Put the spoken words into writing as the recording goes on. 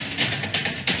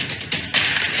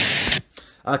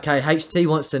Okay, HT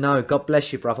wants to know. God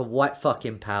bless you, brother. White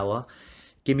fucking power.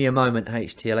 Give me a moment,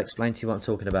 HT. I'll explain to you what I'm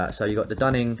talking about. So you got the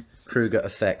Dunning-Kruger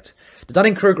effect. The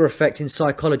Dunning-Kruger effect in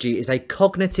psychology is a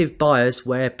cognitive bias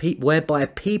whereby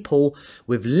people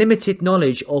with limited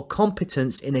knowledge or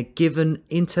competence in a given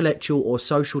intellectual or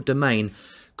social domain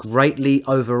greatly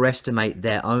overestimate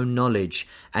their own knowledge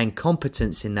and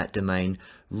competence in that domain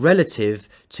relative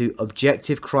to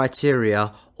objective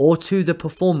criteria or to the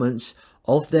performance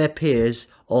of their peers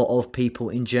or of people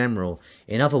in general.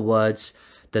 In other words,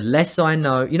 the less I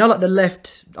know, you know, like the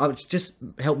left, just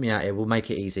help me out here, we'll make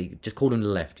it easy. Just call them the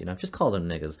left, you know, just call them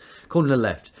niggers. Call them the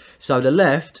left. So the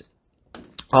left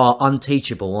are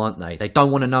unteachable, aren't they? They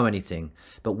don't want to know anything.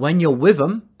 But when you're with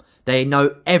them, they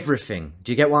know everything.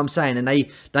 Do you get what I'm saying? And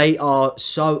they are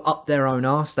so up their own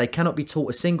arse. They cannot be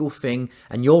taught a single thing.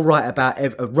 And you're right about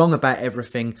wrong about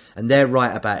everything, and they're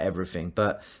right about everything.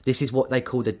 But this is what they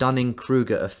call the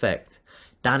Dunning-Kruger effect.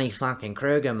 Dunning fucking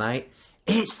Kruger, mate.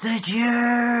 It's the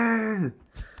Jew.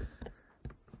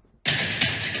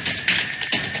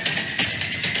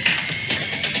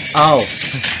 Oh,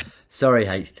 sorry,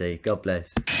 HT. God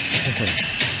bless.